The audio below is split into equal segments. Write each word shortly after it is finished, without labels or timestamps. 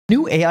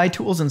New AI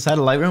tools inside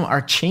of Lightroom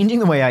are changing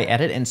the way I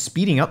edit and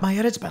speeding up my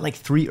edits by like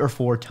 3 or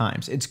 4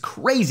 times. It's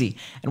crazy.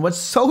 And what's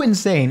so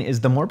insane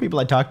is the more people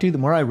I talk to, the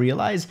more I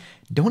realize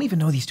don't even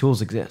know these tools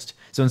exist.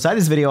 So inside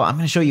this video, I'm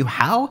going to show you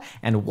how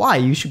and why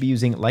you should be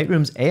using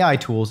Lightroom's AI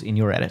tools in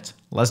your edits.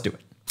 Let's do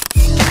it.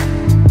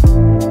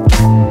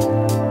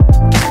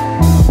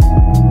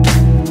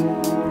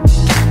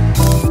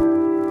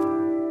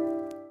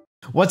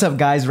 What's up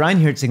guys, Ryan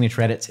here at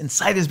Signature Edits.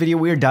 Inside this video,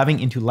 we are diving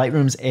into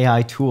Lightroom's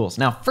AI tools.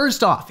 Now,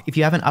 first off, if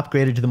you haven't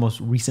upgraded to the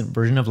most recent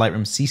version of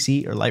Lightroom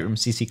CC or Lightroom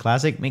CC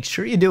Classic, make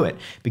sure you do it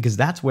because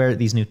that's where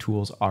these new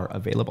tools are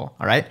available,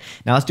 all right?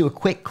 Now let's do a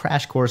quick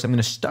crash course. I'm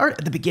gonna start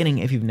at the beginning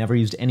if you've never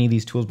used any of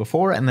these tools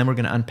before, and then we're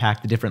gonna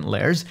unpack the different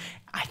layers.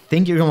 I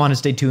think you're gonna wanna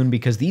stay tuned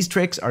because these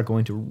tricks are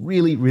going to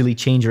really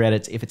change your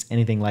edits if it's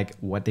anything like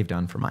what they've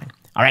done for mine.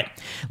 All right,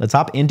 let's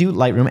hop into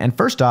Lightroom. And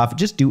first off,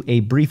 just do a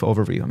brief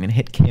overview. I'm gonna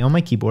hit K on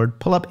my keyboard,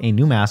 pull up a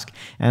new mask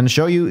and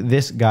show you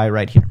this guy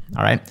right here.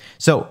 All right,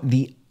 so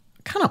the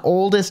kind of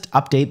oldest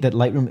update that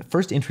Lightroom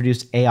first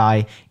introduced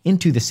AI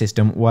into the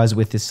system was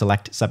with this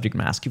select subject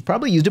mask. You've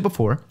probably used it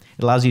before.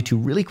 It allows you to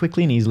really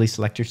quickly and easily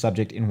select your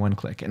subject in one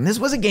click. And this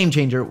was a game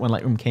changer when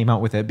Lightroom came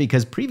out with it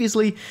because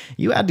previously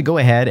you had to go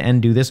ahead and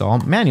do this all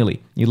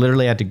manually. You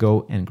literally had to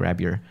go and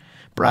grab your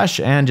brush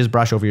and just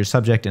brush over your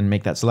subject and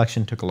make that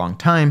selection. Took a long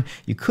time.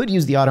 You could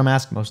use the auto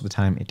mask. Most of the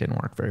time it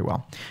didn't work very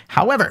well.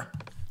 However,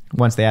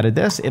 once they added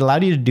this, it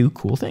allowed you to do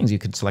cool things. You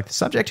could select the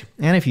subject,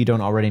 and if you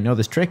don't already know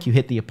this trick, you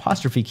hit the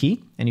apostrophe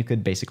key and you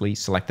could basically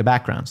select the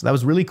background. So that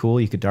was really cool.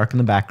 You could darken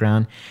the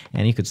background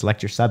and you could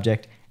select your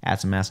subject,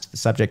 add some mask to the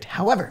subject.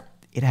 However,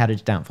 it had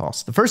its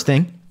downfalls. The first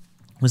thing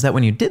was that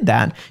when you did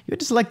that, you had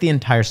to select the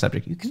entire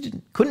subject. You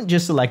couldn't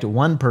just select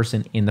one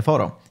person in the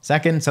photo.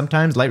 Second,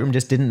 sometimes Lightroom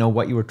just didn't know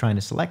what you were trying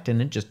to select and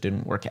it just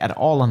didn't work at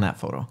all on that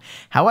photo.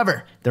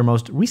 However, their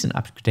most recent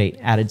update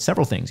added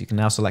several things. You can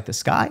now select the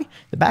sky,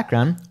 the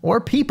background,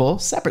 or people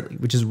separately,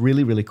 which is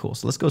really cool.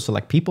 So let's go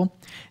select people.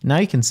 Now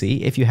you can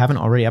see if you haven't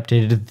already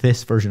updated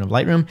this version of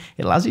Lightroom,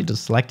 it allows you to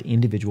select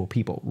individual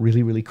people.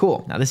 Really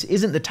cool. Now this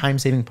isn't the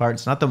time-saving part.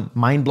 It's not the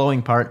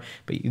mind-blowing part,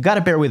 but you got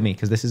to bear with me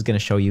because this is going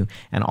to show you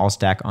an all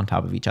stack on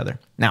top of each other.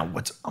 Now,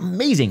 what's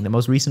amazing, the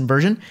most recent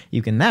version,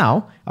 you can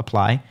now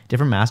apply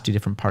different masks to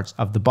different parts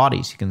of the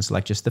bodies. You can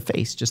select just the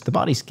face, just the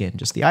body skin,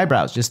 just the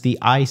eyebrows, just the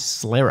eye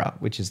sclera,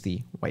 which is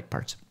the white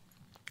parts,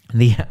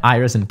 the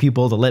iris and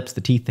pupil, the lips,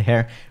 the teeth, the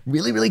hair.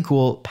 Really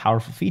cool,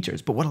 powerful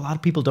features. But what a lot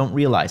of people don't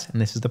realize, and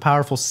this is the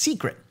powerful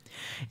secret,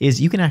 is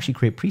you can actually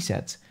create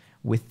presets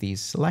with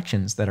these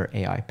selections that are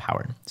AI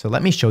powered. So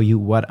let me show you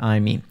what I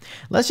mean.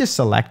 Let's just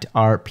select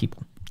our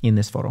people in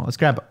this photo. Let's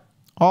grab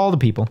all the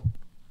people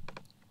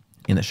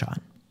in the shot,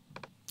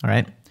 all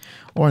right?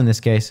 Or in this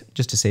case,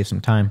 just to save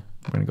some time,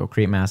 we're gonna go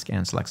create mask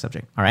and select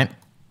subject, all right?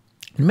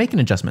 And make an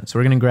adjustment. So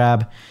we're gonna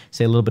grab,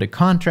 say, a little bit of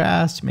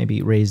contrast,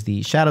 maybe raise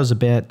the shadows a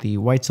bit, the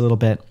whites a little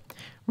bit.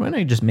 We're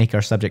gonna just make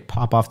our subject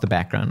pop off the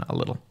background a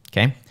little,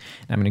 okay? And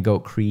I'm gonna go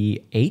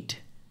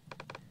create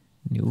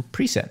new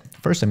preset.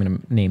 First, I'm gonna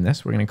name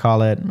this. We're gonna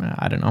call it,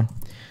 I don't know,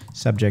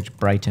 subject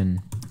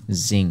brighten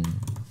zing.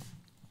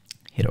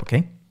 Hit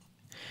okay.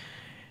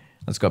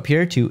 Let's go up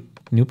here to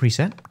new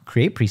preset,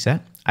 create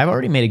preset. I've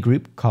already made a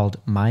group called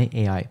My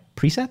AI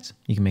Presets.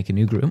 You can make a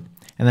new group.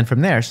 And then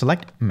from there,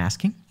 select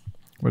masking.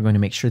 We're going to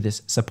make sure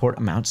this support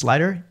amount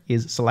slider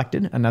is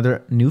selected,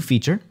 another new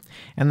feature.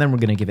 And then we're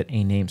going to give it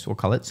a name. So we'll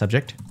call it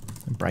subject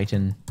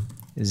brighten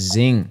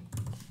zing.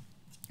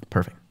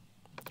 Perfect.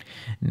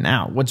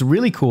 Now, what's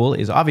really cool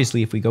is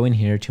obviously if we go in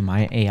here to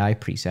My AI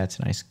Presets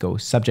and I go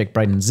subject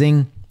brighten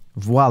zing,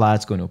 voila,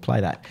 it's going to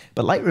apply that.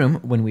 But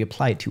Lightroom, when we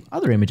apply it to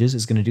other images,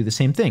 is going to do the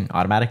same thing.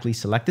 Automatically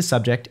select the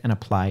subject and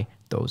apply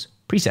those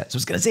presets. So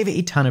it's going to save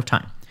a ton of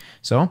time.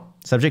 So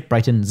subject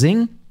brighten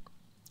zing,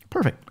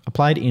 perfect.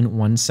 Applied in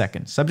 1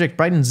 second. Subject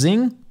brighten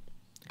zing,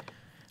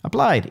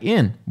 applied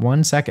in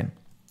 1 second.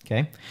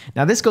 Okay.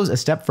 Now this goes a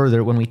step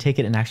further when we take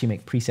it and actually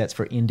make presets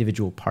for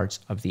individual parts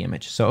of the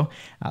image. So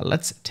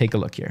let's take a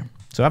look here.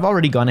 So I've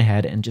already gone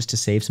ahead and just to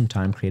save some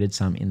time, created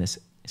some in this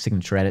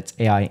Signature Edits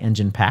AI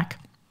engine pack.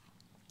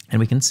 And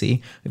we can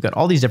see we've got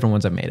all these different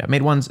ones I've made. I've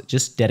made ones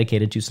just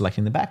dedicated to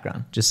selecting the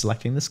background, just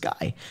selecting the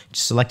sky,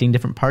 just selecting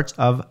different parts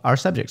of our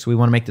subject. So we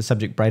want to make the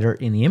subject brighter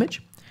in the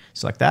image.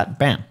 Select that,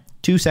 bam.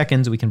 2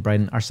 seconds, we can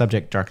brighten our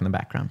subject, darken the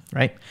background,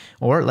 right?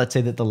 Or let's say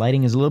that the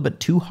lighting is a little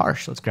bit too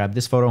harsh. Let's grab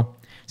this photo.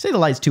 Say the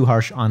light's too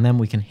harsh on them,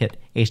 we can hit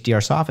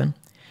HDR soften.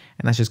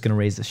 And that's just going to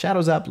raise the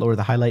shadows up, lower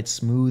the highlights,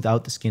 smooth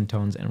out the skin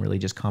tones, and really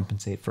just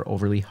compensate for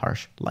overly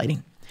harsh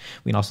lighting.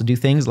 We can also do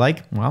things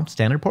like, well,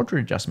 standard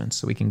portrait adjustments.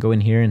 So we can go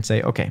in here and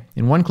say, okay,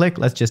 in 1 click,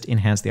 let's just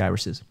enhance the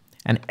irises.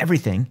 And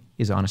everything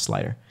is on a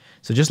slider.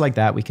 So just like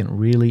that, we can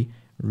really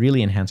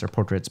enhance our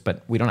portraits,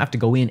 but we don't have to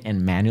go in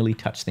and manually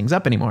touch things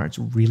up anymore. It's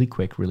really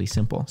quick, really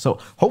simple. So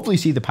hopefully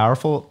you see the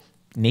powerful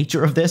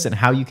nature of this and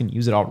how you can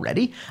use it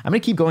already. I'm gonna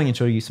keep going and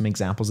show you some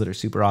examples that are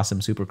super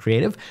awesome, super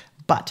creative,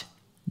 but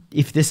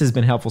If this has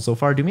been helpful so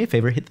far, do me a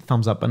favor, hit the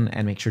thumbs up button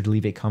and make sure to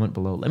leave a comment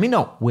below. Let me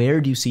know, where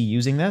do you see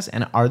using this,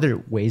 and are there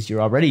ways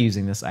you're already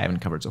using this I haven't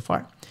covered so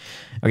far?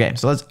 Okay,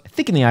 so let's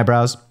thicken the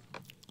eyebrows.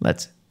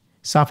 Let's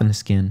soften the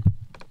skin,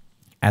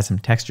 add some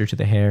texture to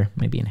the hair,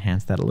 maybe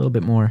enhance that a little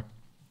bit more.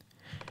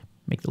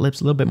 Make the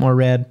lips a little bit more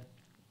red.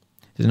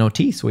 There's no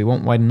teeth, so we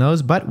won't widen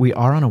those, but we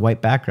are on a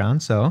white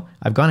background, so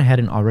I've gone ahead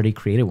and already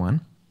created one.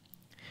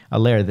 A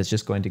layer that's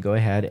just going to go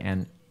ahead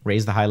and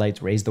raise the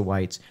highlights, raise the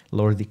whites,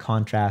 lower the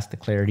contrast, the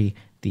clarity,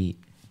 the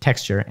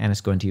texture, and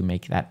it's going to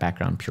make that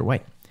background pure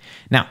white.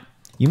 Now,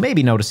 you may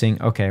be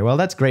noticing, okay, well,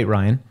 that's great,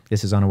 Ryan.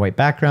 This is on a white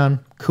background.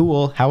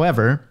 Cool.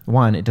 However,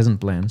 one, it doesn't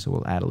blend, so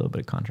we'll add a little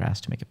bit of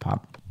contrast to make it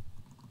pop.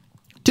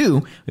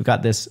 Two, we've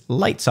got this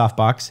light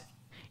softbox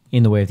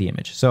in the way of the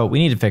image. So we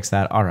need to fix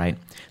that. All right,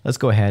 let's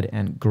go ahead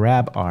and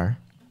grab our,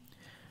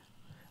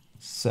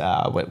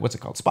 what's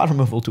it called? Spot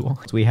removal tool.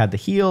 So we had the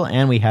heel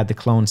and we had the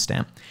clone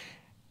stamp.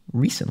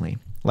 Recently,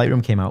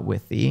 Lightroom came out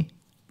with the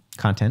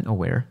content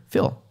aware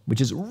fill, which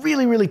is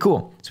really, really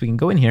cool. So we can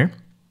go in here,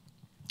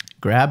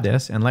 grab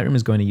this, and Lightroom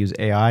is going to use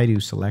AI to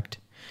select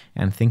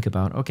and think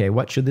about, okay,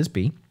 what should this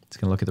be? It's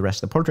going to look at the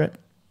rest of the portrait.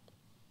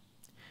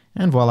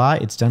 And voila,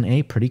 it's done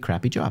a pretty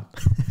crappy job.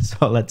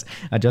 So let's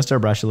adjust our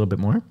brush a little bit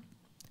more.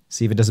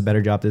 See if it does a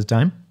better job this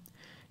time.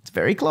 It's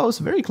very close,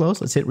 very close.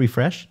 Let's hit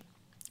refresh.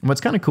 And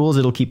what's kind of cool is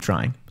it'll keep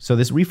trying. So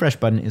this refresh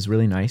button is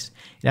really nice.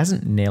 It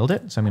hasn't nailed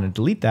it, so I'm going to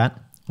delete that.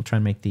 We'll try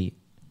and make the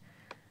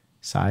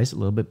size a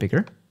little bit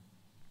bigger.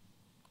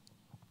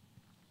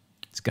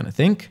 It's going to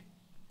think.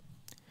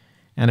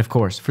 And of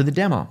course, for the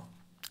demo,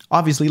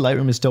 obviously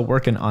Lightroom is still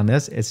working on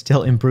this. It's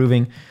still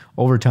improving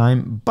over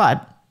time,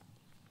 but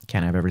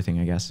can't have everything,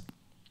 I guess.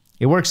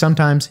 It works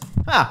sometimes.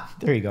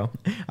 There you go.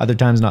 Other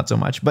times, not so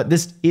much. But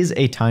this is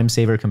a time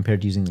saver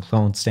compared to using the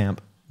clone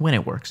stamp when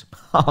it works.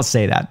 I'll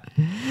say that.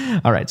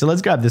 All right, so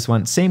let's grab this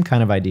one. Same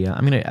kind of idea.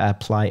 I'm going to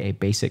apply a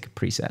basic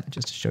preset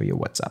just to show you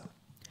what's up.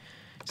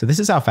 So this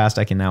is how fast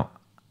I can now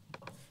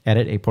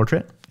edit a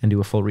portrait and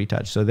do a full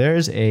retouch. So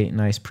there's a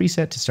nice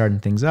preset to starting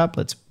things up.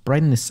 Let's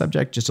brighten this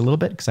subject just a little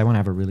bit because I want to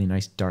have a really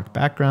nice dark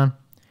background.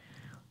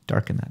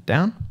 Darken that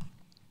down.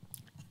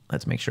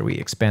 Let's make sure we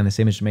expand this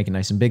image to make it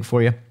nice and big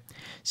for you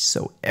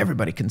so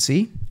everybody can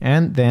see.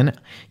 And then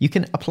you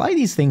can apply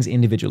these things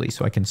individually.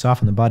 So I can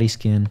soften the body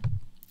skin,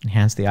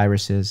 enhance the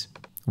irises,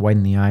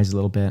 widen the eyes a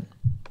little bit,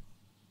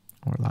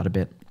 or a lot of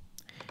bit,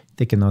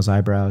 thicken those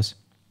eyebrows,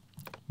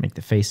 make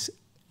the face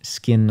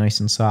skin nice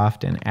and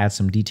soft, and add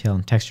some detail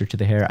and texture to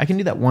the hair. I can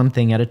do that one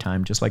thing at a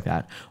time, just like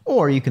that.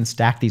 Or you can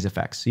stack these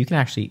effects. So you can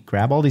actually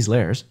grab all these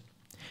layers,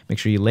 make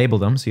sure you label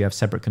them so you have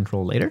separate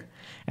control later,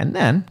 and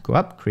then go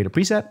up, create a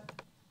preset.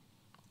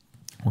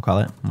 We'll call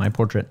it My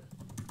Portrait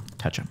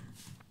Touch-Up.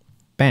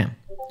 Bam.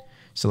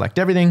 Select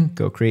everything,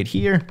 go create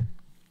here,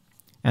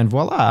 and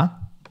voila.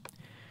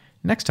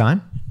 Next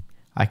time,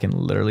 I can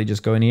literally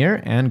just go in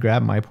here and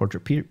grab my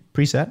portrait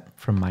preset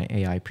from my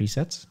AI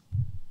presets.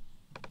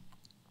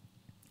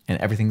 And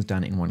everything's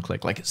done in one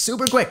click. Like,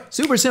 super quick,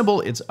 super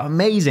simple. It's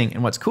amazing.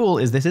 And what's cool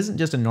is this isn't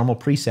just a normal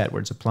preset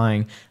where it's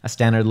applying a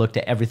standard look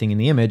to everything in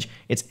the image.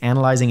 It's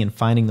analyzing and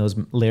finding those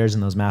layers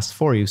and those masks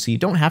for you. So you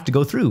don't have to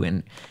go through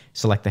and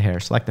select the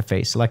hair, select the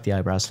face, select the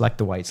eyebrows, select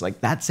the whites.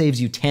 Like, that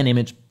saves you 10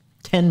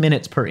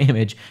 minutes per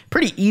image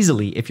pretty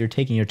easily if you're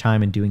taking your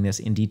time and doing this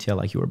in detail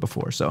like you were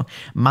before. So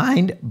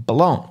mind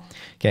blown.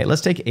 Okay,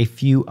 let's take a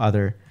few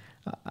other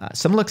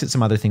some looks at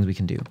some other things we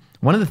can do.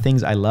 One of the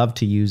things I love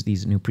to use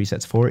these new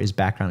presets for is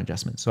background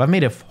adjustments. So I've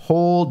made a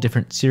whole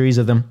different series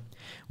of them.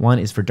 One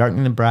is for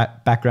darkening the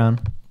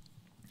background,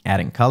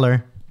 adding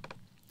color,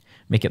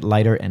 make it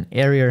lighter and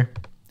airier,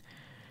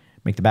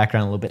 make the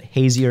background a little bit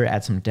hazier,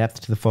 add some depth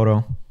to the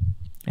photo.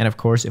 And of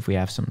course, if we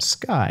have some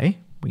sky,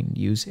 we can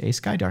use a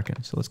sky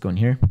darken. So let's go in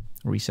here,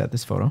 reset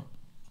this photo.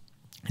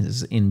 This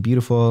is in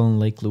beautiful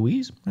Lake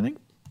Louise, I think.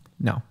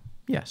 No,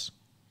 yes.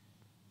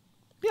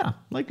 Yeah,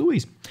 Lake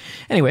Louise.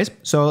 Anyways,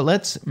 so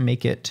let's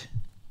make it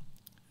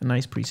a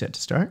nice preset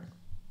to start.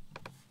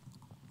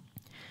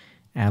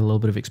 Add a little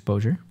bit of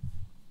exposure.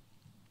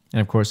 And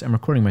of course, I'm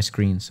recording my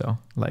screen, so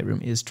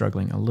Lightroom is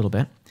struggling a little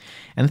bit.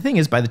 And the thing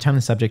is, by the time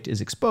the subject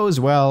is exposed,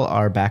 well,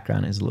 our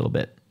background is a little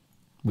bit,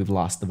 we've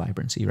lost the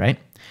vibrancy, right?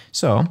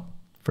 So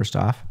first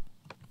off,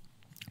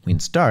 we can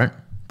start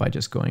by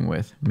just going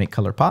with make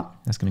color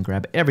pop. That's going to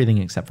grab everything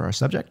except for our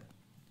subject,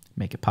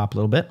 make it pop a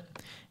little bit,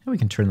 and we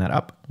can turn that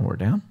up or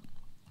down.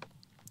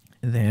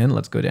 Then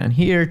let's go down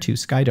here to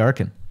Sky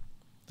Darken.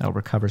 That'll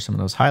recover some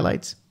of those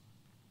highlights.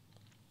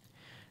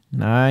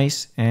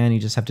 Nice, and you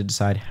just have to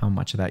decide how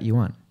much of that you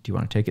want. Do you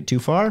want to take it too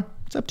far?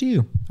 It's up to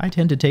you. I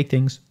tend to take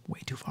things way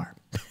too far.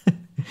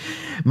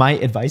 My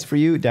advice for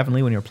you,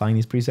 definitely when you're applying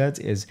these presets,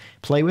 is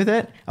play with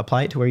it,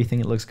 apply it to where you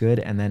think it looks good,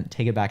 and then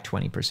take it back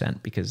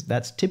 20%, because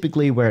that's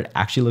typically where it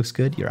actually looks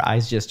good. Your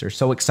eyes just are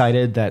so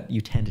excited that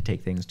you tend to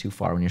take things too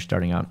far when you're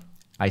starting out.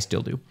 I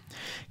still do.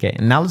 Okay,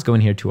 and now let's go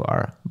in here to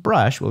our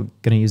brush. We're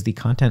going to use the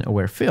content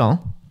aware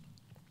fill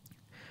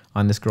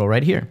on this girl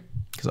right here,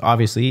 because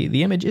obviously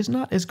the image is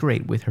not as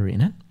great with her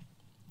in it.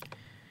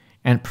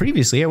 And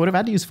previously I would have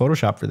had to use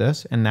Photoshop for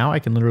this, and now I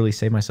can literally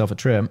save myself a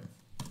trip.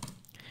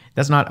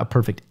 That's not a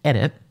perfect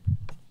edit.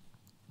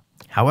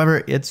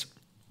 However, it's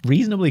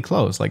reasonably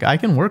close. Like, I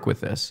can work with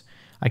this.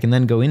 I can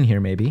then go in here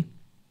maybe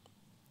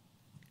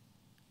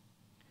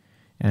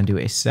and do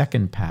a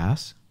second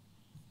pass.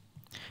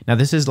 Now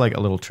this is like a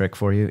little trick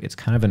for you. It's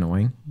kind of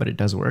annoying, but it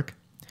does work.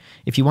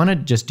 If you want to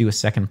just do a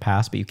second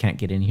pass, but you can't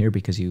get in here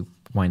because you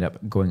wind up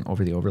going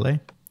over the overlay,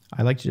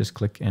 I like to just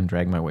click and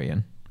drag my way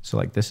in. So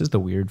like this is the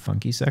weird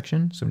funky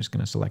section. So I'm just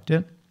going to select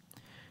it.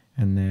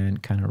 And then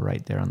kind of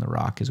right there on the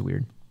rock is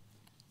weird.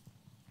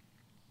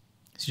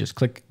 So just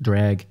click,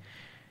 drag,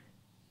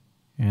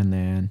 and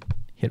then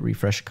hit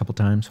refresh a couple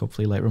times.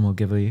 Hopefully Lightroom will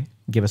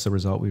give us a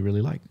result we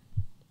really like.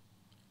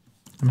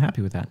 I'm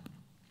happy with that,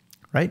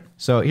 right?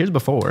 So here's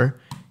before,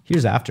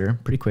 here's after.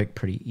 Pretty quick,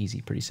 pretty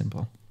easy, pretty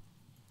simple.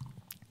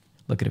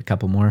 Look at a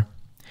couple more.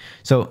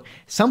 So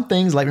some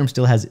things Lightroom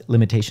still has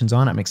limitations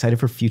on. I'm excited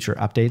for future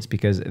updates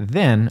because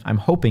then I'm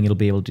hoping it'll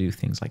be able to do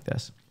things like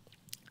this.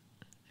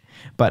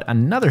 But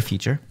another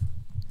feature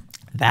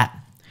that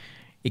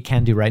it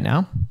can do right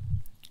now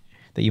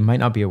that you might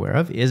not be aware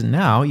of is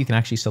now you can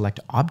actually select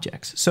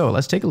objects. So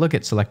let's take a look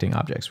at selecting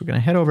objects. We're going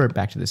to head over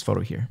back to this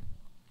photo here.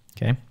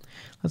 Okay,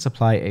 let's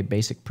apply a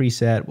basic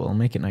preset. We'll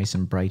make it nice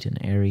and bright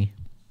and airy.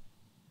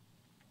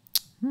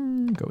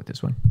 Go with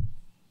this one.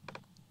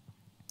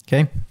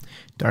 Okay,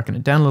 darken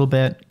it down a little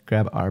bit,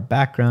 grab our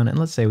background, and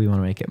let's say we want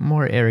to make it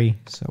more airy,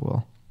 so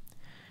we'll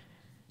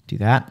do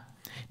that.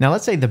 Now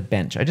let's say the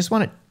bench, I just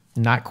want it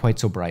not quite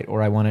so bright,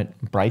 or I want it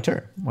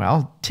brighter.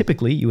 Well,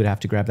 typically you would have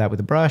to grab that with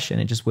a brush and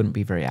it just wouldn't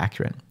be very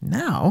accurate.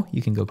 Now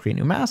you can go create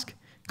new mask,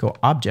 go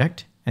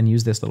object, and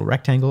use this little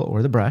rectangle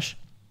or the brush.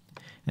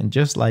 And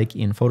just like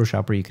in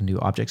Photoshop where you can do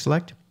object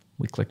select,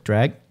 we click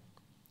drag,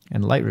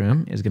 and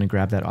Lightroom is going to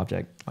grab that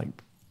object like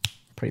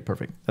pretty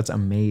perfect. That's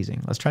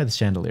amazing. Let's try the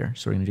chandelier.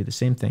 So we're going to do the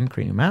same thing,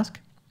 create new mask,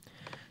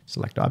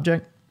 select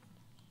object,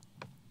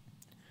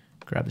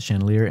 grab the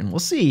chandelier, and we'll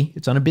see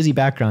it's on a busy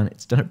background.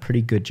 It's done a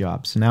pretty good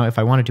job. So now if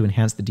I wanted to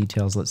enhance the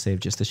details, let's say of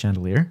just the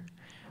chandelier,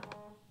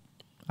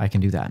 I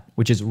can do that,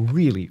 which is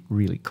really,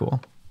 really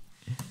cool.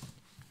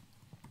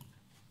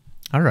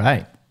 All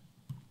right.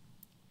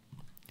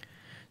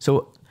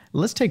 So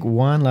let's take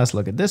one last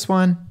look at this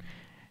one.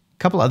 A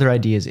couple other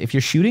ideas. If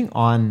you're shooting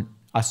on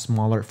a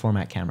smaller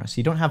format camera, so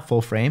you don't have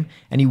full frame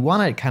and you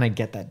want to kind of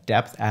get that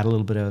depth, add a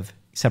little bit of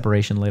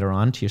separation later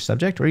on to your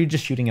subject, or you're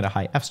just shooting at a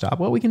high f-stop,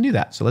 well, we can do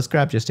that. So let's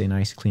grab just a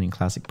nice clean and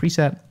classic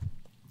preset.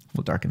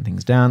 We'll darken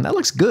things down. That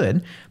looks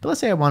good, but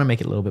let's say I want to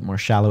make it a little bit more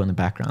shallow in the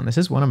background. This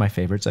is one of my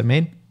favorites I've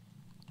made.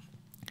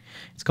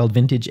 It's called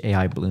Vintage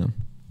AI Bloom.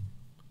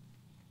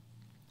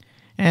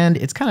 And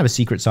it's kind of a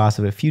secret sauce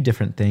of a few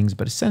different things,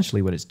 but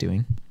essentially what it's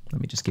doing, let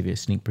me just give you a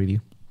sneak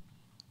preview.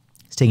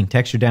 It's taking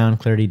texture down,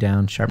 clarity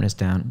down, sharpness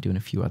down, doing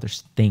a few other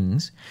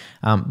things.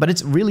 But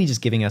it's really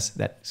just giving us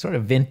that sort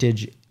of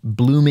vintage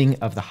blooming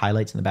of the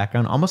highlights in the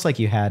background, almost like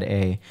you had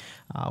a,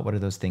 what are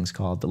those things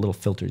called? The little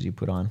filters you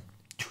put on.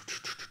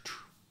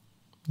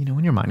 You know,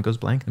 when your mind goes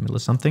blank in the middle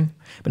of something.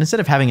 But instead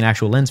of having an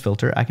actual lens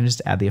filter, I can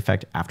just add the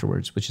effect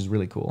afterwards, which is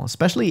really cool.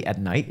 Especially at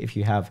night, if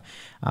you have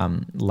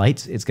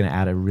lights, it's going to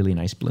add a really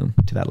nice bloom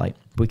to that light.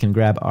 We can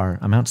grab our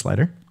amount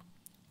slider,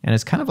 and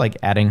it's kind of like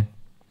adding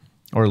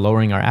or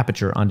lowering our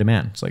aperture on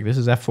demand. It's like, this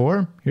is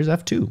f4, here's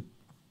f2.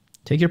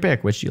 Take your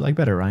pick, which do you like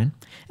better, Ryan?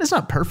 And it's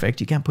not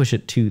perfect, you can't push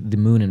it to the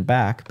moon and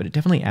back, but it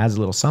definitely adds a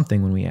little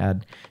something when we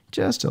add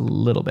just a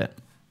little bit.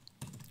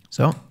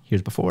 So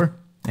here's before,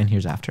 and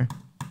here's after.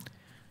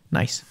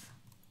 Nice.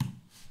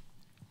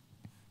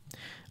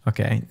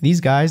 Okay, these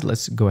guys,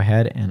 let's go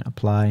ahead and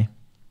apply,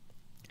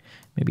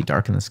 maybe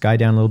darken the sky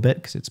down a little bit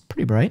because it's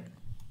pretty bright.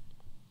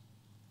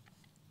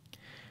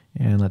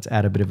 And let's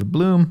add a bit of a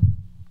bloom.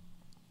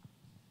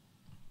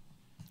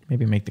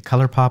 Maybe make the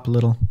color pop a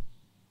little.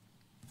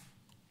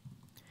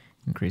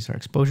 Increase our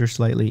exposure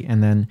slightly.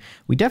 And then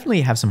we definitely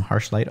have some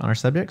harsh light on our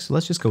subject. So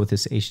let's just go with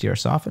this HDR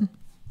soften.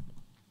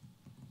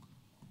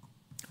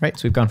 Right,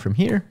 so we've gone from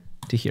here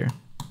to here.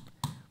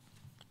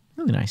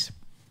 Really nice.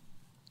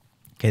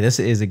 Okay, this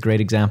is a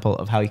great example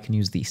of how you can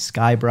use the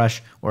sky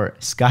brush or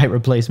sky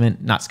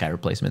replacement, not sky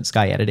replacement,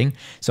 sky editing.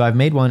 So I've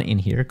made one in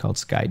here called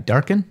Sky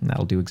Darken, and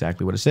that'll do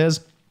exactly what it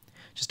says.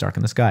 Just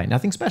darken the sky,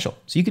 nothing special.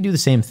 So you could do the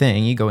same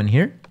thing. You go in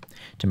here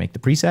to make the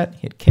preset,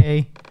 hit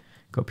K,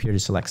 go up here to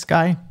select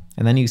sky,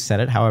 and then you set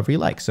it however you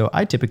like. So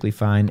I typically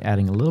find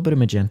adding a little bit of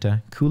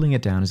magenta, cooling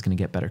it down is going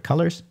to get better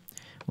colors.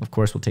 Well, of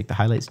course, we'll take the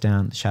highlights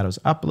down, the shadows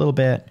up a little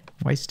bit,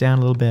 whites down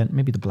a little bit,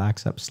 maybe the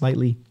blacks up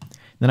slightly.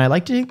 Then I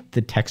like to take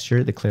the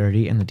texture, the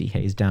clarity, and the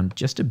dehaze down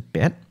just a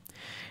bit.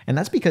 And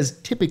that's because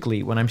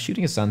typically when I'm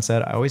shooting a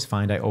sunset, I always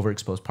find I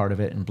overexpose part of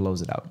it and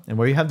blows it out. And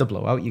where you have the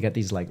blowout, you get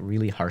these like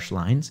really harsh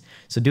lines.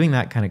 So doing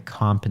that kind of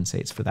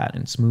compensates for that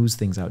and smooths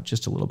things out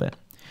just a little bit.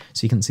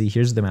 So you can see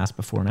here's the mask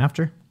before and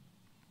after.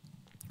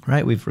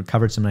 Right, we've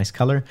recovered some nice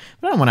color,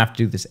 but I don't want to have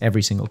to do this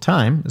every single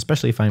time,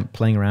 especially if I'm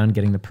playing around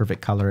getting the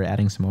perfect color,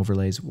 adding some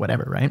overlays,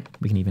 whatever, right?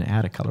 We can even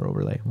add a color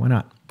overlay. Why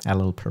not? Add a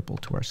little purple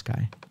to our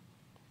sky.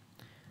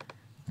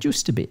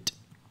 Just a bit.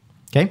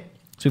 Okay,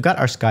 So we've got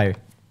our sky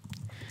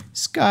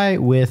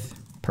with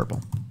purple.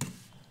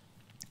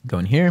 Go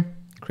in here,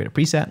 create a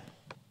preset.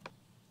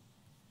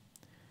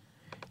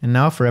 And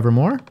now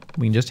forevermore,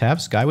 we can just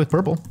have sky with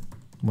purple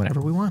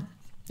whenever we want.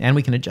 And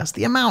we can adjust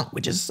the amount,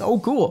 which is so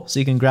cool. So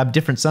you can grab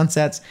different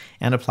sunsets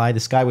and apply the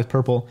sky with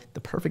purple, the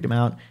perfect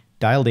amount,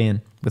 dialed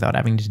in without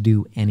having to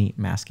do any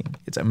masking.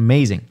 It's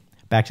amazing.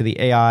 Back to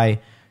the AI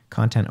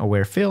content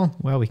aware fill.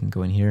 Well, we can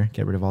go in here,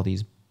 get rid of all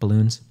these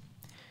balloons.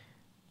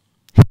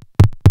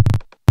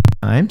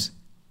 Times.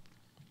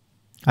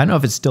 I don't know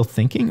if it's still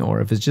thinking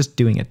or if it's just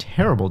doing a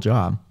terrible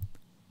job.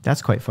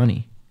 That's quite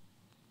funny.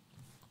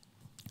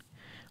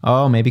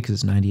 Oh, maybe because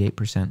it's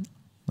 98%.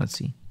 Let's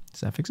see.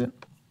 Does that fix it?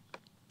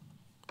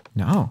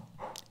 No.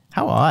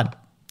 How odd.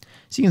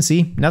 So you can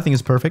see, nothing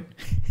is perfect.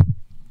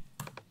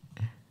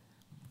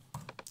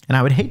 And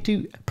I would hate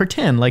to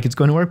pretend like it's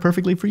going to work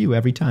perfectly for you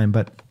every time,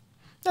 but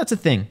that's a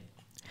thing.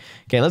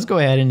 Okay, let's go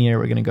ahead in here.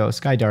 We're going to go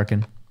sky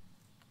darken.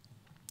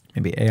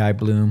 Maybe AI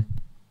bloom.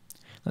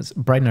 Let's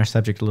brighten our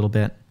subject a little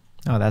bit.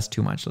 Oh, that's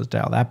too much. Let's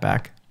dial that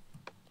back.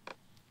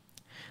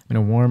 I'm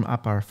going to warm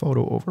up our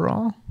photo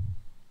overall.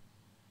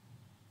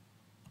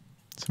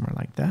 Somewhere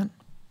like that.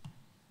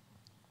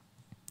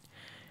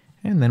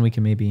 And then we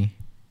can maybe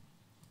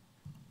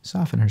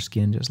soften her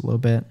skin just a little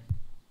bit.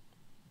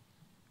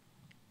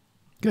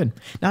 Good.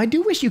 Now I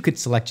do wish you could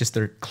select just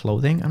their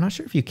clothing. I'm not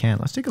sure if you can.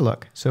 Let's take a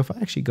look. So if I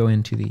actually go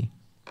into the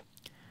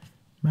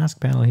mask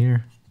panel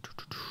here,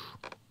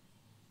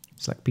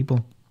 select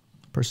people,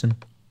 person.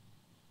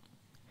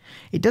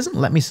 It doesn't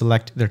let me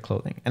select their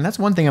clothing. And that's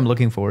one thing I'm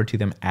looking forward to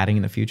them adding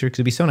in the future, because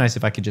it'd be so nice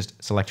if I could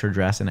just select her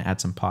dress and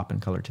add some pop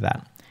and color to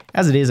that.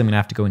 As it is, I'm going to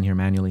have to go in here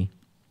manually,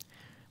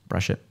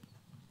 brush it.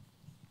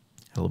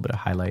 A little bit of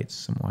highlights,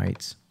 some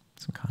whites,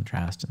 some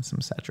contrast, and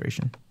some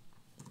saturation.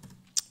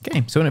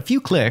 Okay, so in a few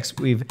clicks,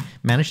 we've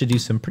managed to do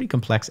some pretty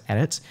complex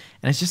edits,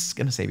 and it's just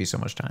going to save you so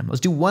much time.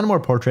 Let's do one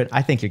more portrait.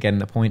 I think you're getting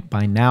the point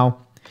by now,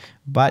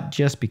 but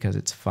just because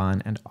it's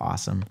fun and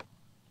awesome.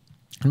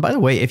 And by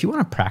the way, if you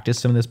want to practice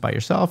some of this by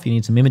yourself, you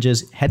need some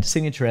images, head to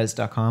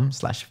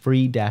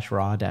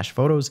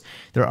signatureedits.com/free-raw-photos.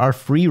 There are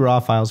free raw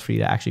files for you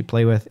to actually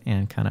play with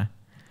and kind of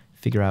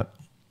figure out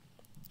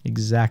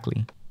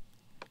exactly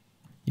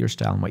your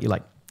style and what you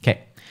like.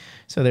 Okay,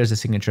 so there's a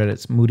signature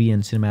edits, moody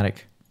and cinematic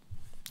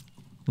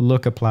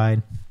look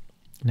applied.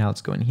 Now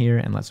let's go in here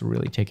and let's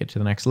really take it to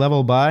the next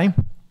level by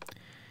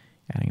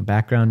adding a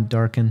background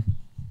darken,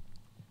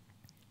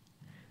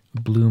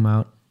 bloom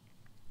out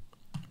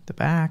the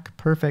back,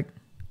 perfect.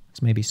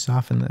 Let's maybe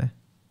soften the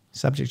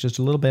subject just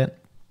a little bit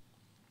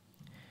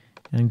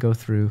and go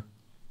through.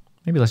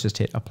 Maybe let's just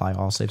hit apply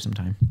all, save some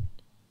time.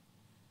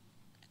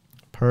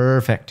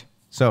 Perfect.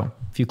 So a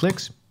few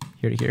clicks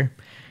here to here.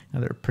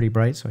 Now they're pretty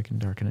bright, so I can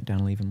darken it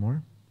down even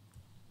more.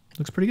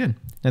 Looks pretty good.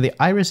 Now the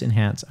iris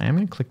enhance, I am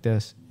going to click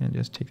this and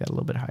just take that a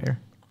little bit higher.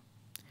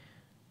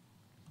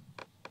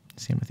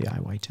 Same with the eye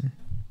whiten.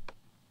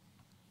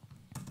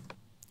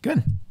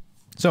 Good.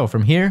 So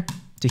from here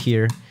to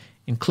here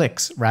in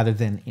clicks rather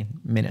than in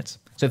minutes.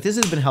 So if this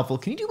has been helpful,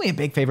 can you do me a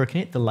big favor? Can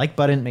you hit the like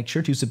button? Make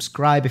sure to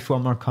subscribe if you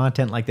want more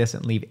content like this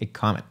and leave a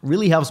comment.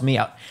 Really helps me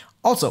out.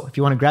 Also, if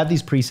you want to grab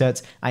these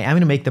presets, I am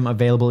going to make them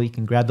available. You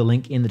can grab the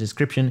link in the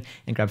description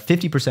and grab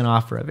 50%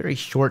 off for a very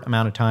short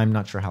amount of time.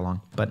 Not sure how long,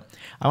 but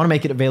I want to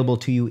make it available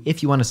to you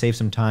if you want to save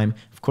some time.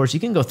 Of course, you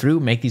can go through,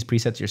 make these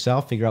presets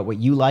yourself, figure out what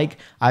you like.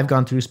 I've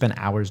gone through, spent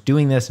hours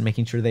doing this and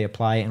making sure they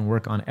apply and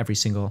work on every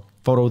single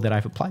photo that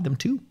I've applied them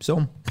to.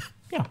 So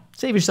yeah,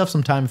 save yourself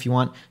some time if you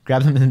want.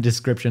 Grab them in the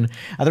description.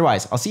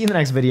 Otherwise, I'll see you in the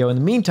next video. In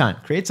the meantime,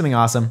 create something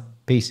awesome.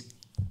 Peace.